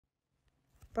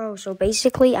Bro, so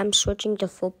basically I'm switching to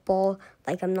football.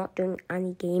 Like, I'm not doing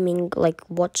any gaming, like,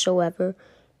 whatsoever.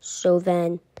 So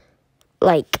then,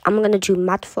 like, I'm going to do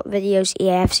Madfut videos,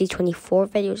 EAFC 24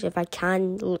 videos if I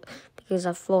can, because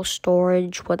I've lost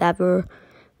storage, whatever.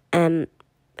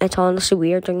 It's honestly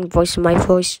weird doing voices in my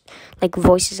videos,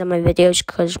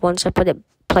 because once I put it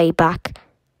playback,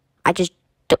 I just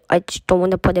don't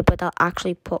want to put it, but I'll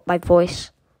actually put my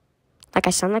voice. Like, I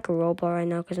sound like a robot right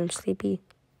now because I'm sleepy.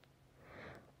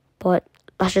 But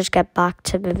let's just get back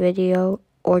to the video,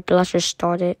 or let's just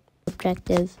start it.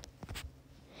 Objective.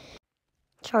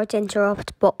 Sorry to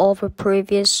interrupt, but all the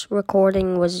previous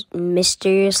recording was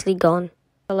mysteriously gone.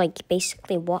 So, like,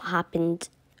 basically what happened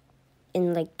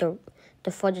in, like, the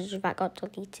footage that got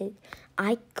deleted,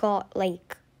 I got,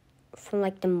 like, from,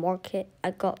 like, the market, I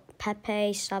got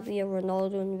Pepe, Savio,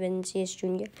 Ronaldo, and Vinicius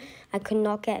Jr. I could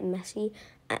not get Messi.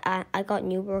 I got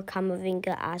Neuer,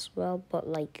 Camavinga as well, but,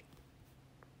 like,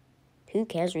 who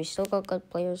cares? We still got good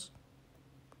players.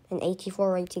 And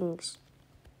 84 ratings.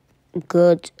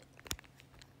 Good.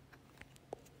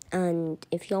 And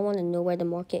if y'all want to know where the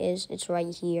market is, it's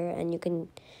right here. And you can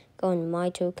go in my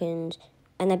tokens.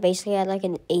 And I basically had like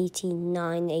an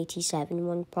 89, 87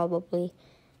 one probably.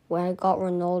 Where I got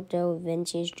Ronaldo,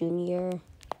 Vinicius Jr.,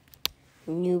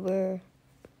 Neuer.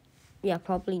 Yeah,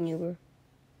 probably Neuer.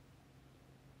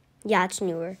 Yeah, it's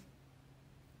Neuer.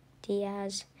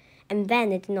 Diaz. And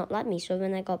then it did not let me. So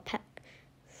then I got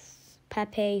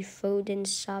Pepe, Foden,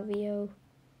 Savio.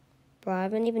 Bro, I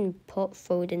haven't even put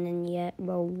Foden in yet.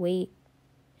 Bro, wait.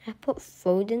 I put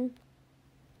Foden?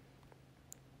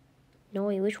 No,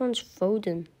 wait, which one's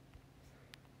Foden?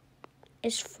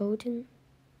 Is Foden?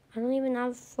 I don't even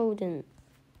have Foden.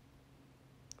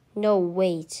 No,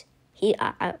 wait. Wait,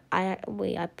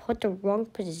 I put the wrong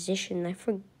position. I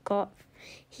forgot.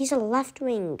 He's a left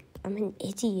wing. I'm an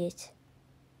idiot.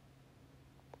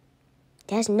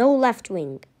 There's no left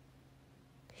wing.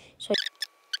 So,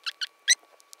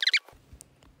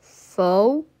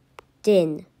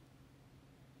 Foden.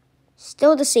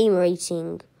 Still the same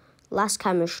rating. Less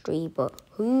chemistry, but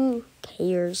who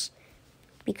cares?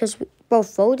 Because, bro,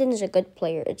 Foden is a good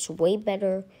player. It's way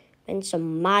better than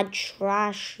some mad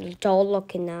trash dull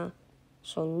looking now.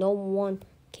 So no one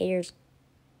cares.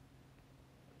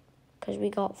 Because we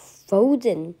got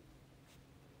Foden.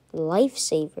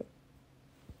 Lifesaver.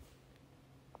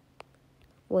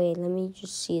 Wait, let me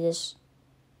just see this.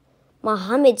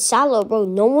 Mohamed Salah, bro,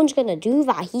 no one's going to do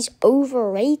that. He's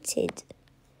overrated.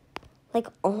 Like,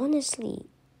 honestly.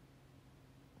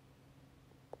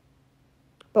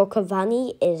 Bro,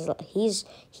 Cavani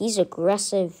he's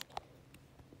aggressive.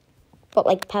 But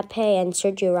like Pepe and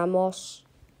Sergio Ramos,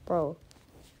 bro,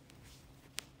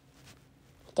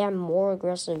 they're more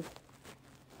aggressive.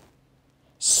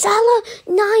 Salah,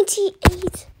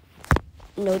 98.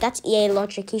 No, that's EA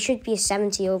logic. He should be a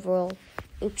 70 overall.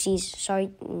 Oopsies,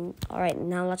 sorry. Alright,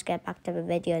 now let's get back to the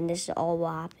video, and this is all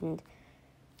what happened.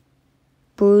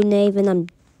 Brunei, then I'm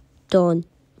done.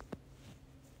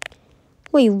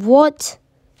 Wait, what?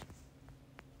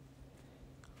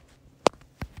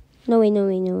 No,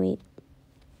 wait.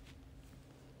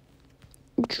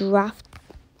 Draft.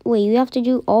 Wait, you have to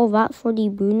do all that for the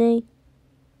Brunei?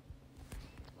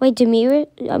 Wait, Di Maria,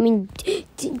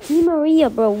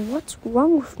 bro, what's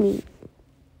wrong with me?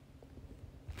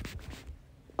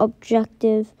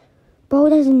 Objective.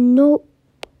 Bro, there's no...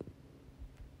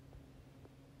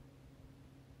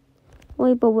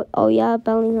 Wait, but... Oh, yeah,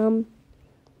 Bellingham.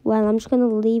 Well, I'm just gonna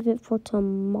leave it for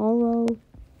tomorrow.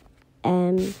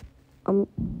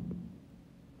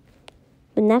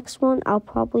 The next one, I'll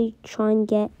probably try and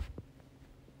get...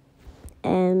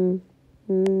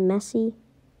 Messi.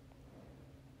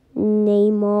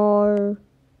 Neymar.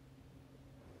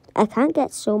 I can't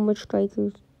get so much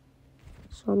strikers,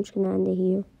 so I'm just gonna end it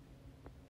here.